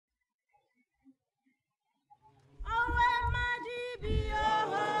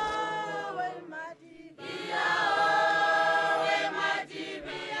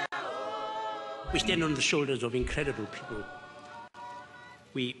stand on the shoulders of incredible people.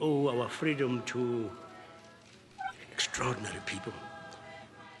 We owe our freedom to extraordinary people.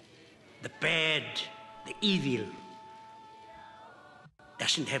 The bad, the evil,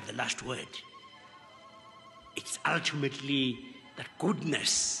 doesn't have the last word. It's ultimately that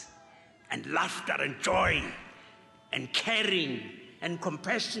goodness and laughter and joy and caring and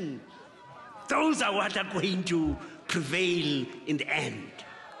compassion, those are what are going to prevail in the end.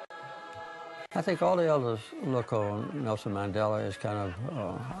 I think all the elders look on Nelson Mandela as kind of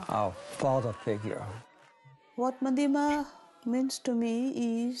our father figure. What Madiba means to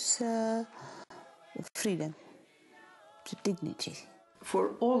me is freedom, dignity.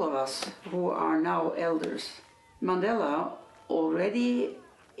 For all of us who are now elders, Mandela already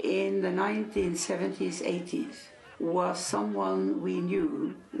in the 1970s, 80s was someone we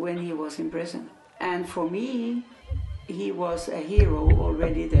knew when he was in prison. And for me, he was a hero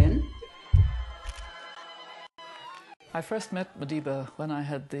already then. I first met Madiba when I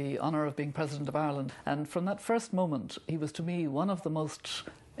had the honour of being President of Ireland, and from that first moment he was to me one of the most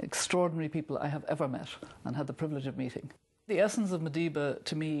extraordinary people I have ever met and had the privilege of meeting. The essence of Madiba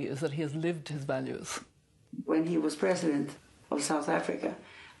to me is that he has lived his values. When he was President of South Africa,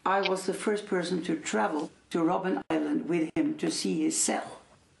 I was the first person to travel to Robben Island with him to see his cell.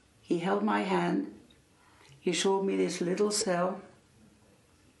 He held my hand, he showed me this little cell.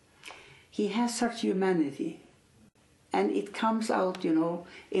 He has such humanity. And it comes out, you know,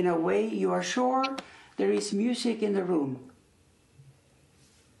 in a way you are sure there is music in the room,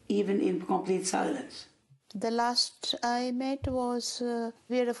 even in complete silence. The last I met was,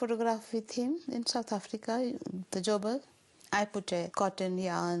 we had a photograph with him in South Africa, the Joburg. I put a cotton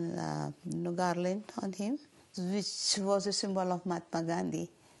yarn garland on him, which was a symbol of Mahatma Gandhi.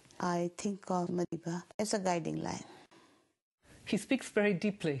 I think of Madiba as a guiding line. He speaks very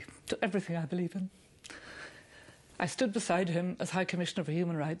deeply to everything I believe in. I stood beside him as High Commissioner for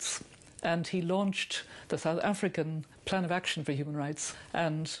Human Rights, and he launched the South African Plan of Action for Human Rights.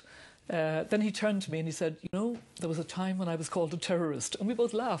 And then he turned to me and he said, you know, there was a time when I was called a terrorist. And we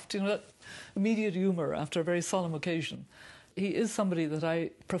both laughed, you know, that immediate humour after a very solemn occasion. He is somebody that I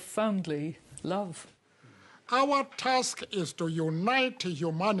profoundly love. Our task is to unite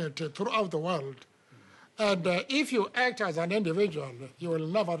humanity throughout the world. And if you act as an individual, you will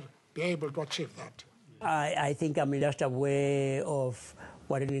never be able to achieve that. I think I'm just aware of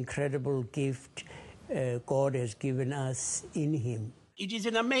what an incredible gift God has given us in him. It is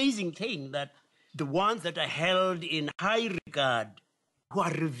an amazing thing that the ones that are held in high regard, who are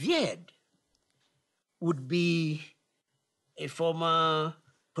revered, would be a former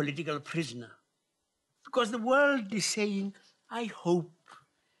political prisoner. Because the world is saying, I hope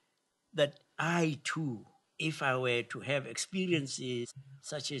that I too, if I were to have experiences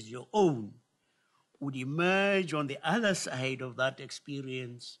such as your own, would emerge on the other side of that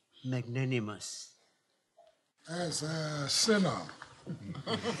experience magnanimous. As a sinner,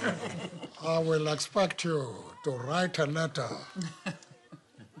 I will expect you to write a letter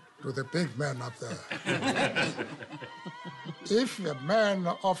to the big man up there. If a man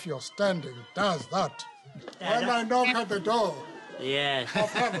of your standing does that, when I knock at the door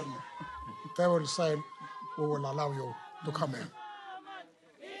of heaven, they will say, we will allow you to come in.